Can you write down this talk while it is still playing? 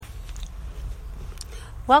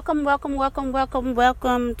Welcome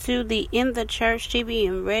to the In the Church TV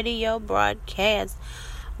and radio broadcast,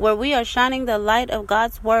 where we are shining the light of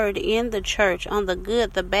God's word in the church on the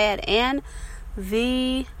good, the bad, and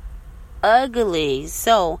the ugly,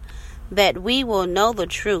 so that we will know the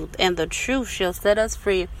truth, and the truth shall set us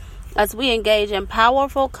free as we engage in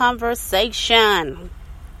powerful conversation.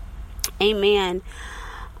 Amen.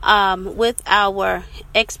 With our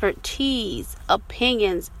expertise,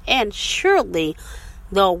 opinions, and surely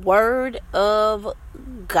the word of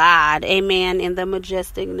God. Amen. In the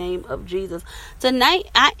majestic name of Jesus.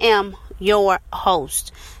 Tonight, I am your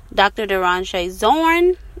host, Dr. Deronche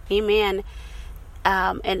Zorn. Amen.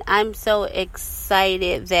 And I'm so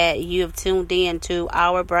excited that you have tuned in to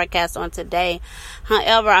our broadcast on today.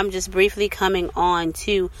 However, I'm just briefly coming on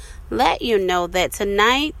to let you know that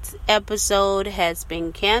tonight's episode has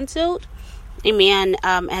been canceled. Amen.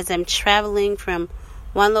 As I'm traveling from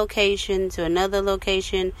one location to another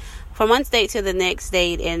location, from one state to the next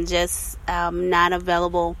state, and just not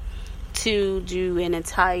available to do an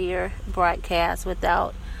entire broadcast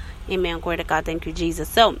without, amen, glory to God, thank you, Jesus.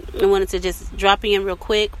 So I wanted to just drop in real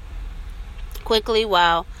quickly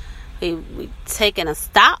while we taking a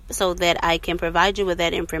stop so that I can provide you with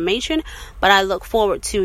that information. But I look forward to